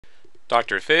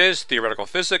Dr. Phys, Theoretical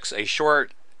Physics, a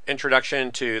short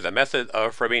introduction to the method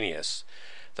of Frobenius.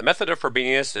 The method of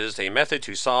Frobenius is a method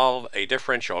to solve a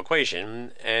differential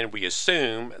equation, and we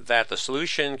assume that the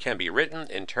solution can be written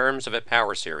in terms of a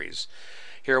power series.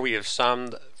 Here we have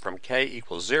summed from k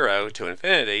equals 0 to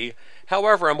infinity.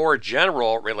 However, a more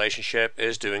general relationship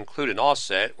is to include an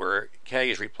offset where k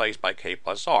is replaced by k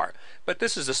plus r. But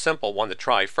this is a simple one to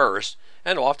try first,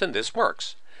 and often this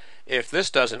works. If this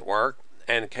doesn't work,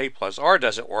 and k plus r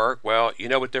doesn't work, well, you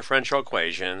know with differential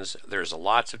equations, there's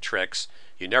lots of tricks.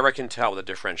 You never can tell with a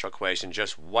differential equation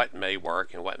just what may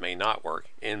work and what may not work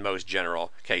in most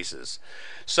general cases.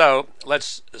 So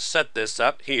let's set this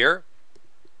up here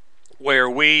where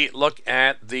we look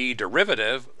at the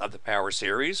derivative of the power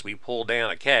series. We pull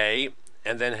down a k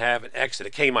and then have an x to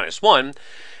the k minus 1.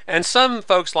 And some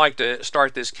folks like to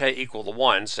start this k equal to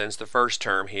 1 since the first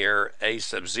term here, a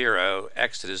sub 0,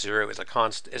 x to the 0 is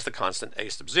the constant a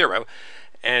sub 0.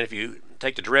 And if you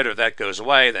take the derivative, that goes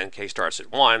away, then k starts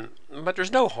at 1. But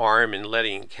there's no harm in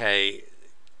letting k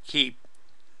keep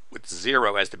with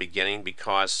 0 as the beginning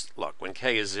because, look, when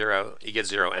k is 0, you get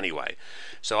 0 anyway.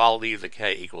 So I'll leave the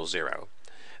k equals 0.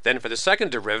 Then for the second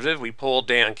derivative, we pull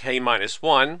down k minus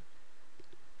 1.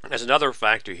 As another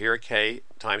factor here, k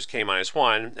times k minus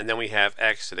 1, and then we have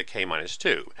x to the k minus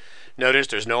 2. Notice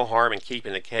there's no harm in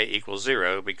keeping the k equals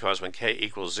 0 because when k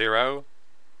equals 0,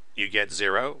 you get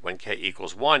 0. When k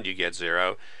equals 1, you get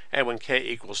 0. And when k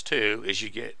equals 2 is you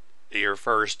get your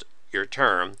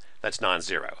term that's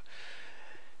non-zero.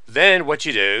 Then what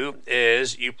you do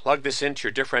is you plug this into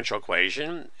your differential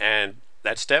equation, and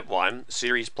that's step 1,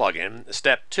 series plug-in.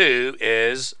 Step 2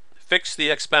 is fix the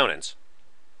exponents.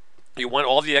 You want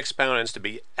all the exponents to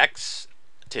be x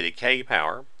to the k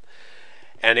power,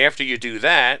 and after you do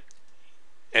that,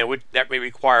 and that may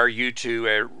require you to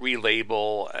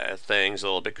relabel things a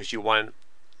little bit because you want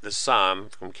the sum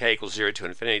from k equals 0 to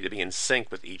infinity to be in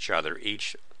sync with each other,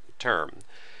 each term.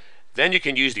 Then you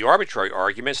can use the arbitrary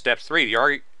argument, step 3,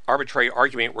 the arbitrary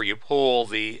argument where you pull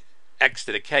the x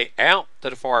to the k out to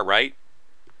the far right,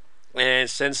 and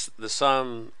since the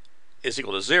sum is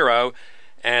equal to 0,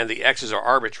 and the x's are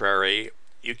arbitrary,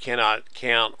 you cannot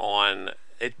count on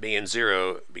it being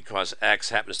 0 because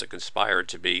x happens to conspire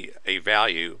to be a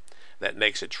value that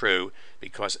makes it true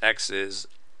because x is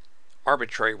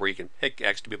arbitrary where you can pick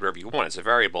x to be whatever you want. It's a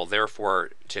variable, therefore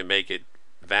to make it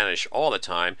vanish all the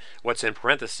time, what's in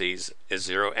parentheses is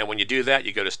 0, and when you do that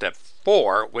you go to step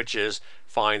 4, which is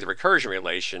find the recursion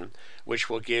relation, which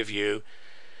will give you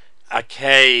a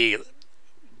k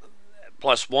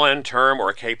plus 1 term or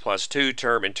a k plus 2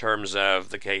 term in terms of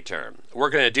the k term. We're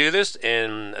going to do this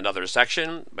in another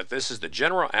section, but this is the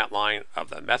general outline of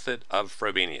the method of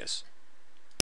Frobenius.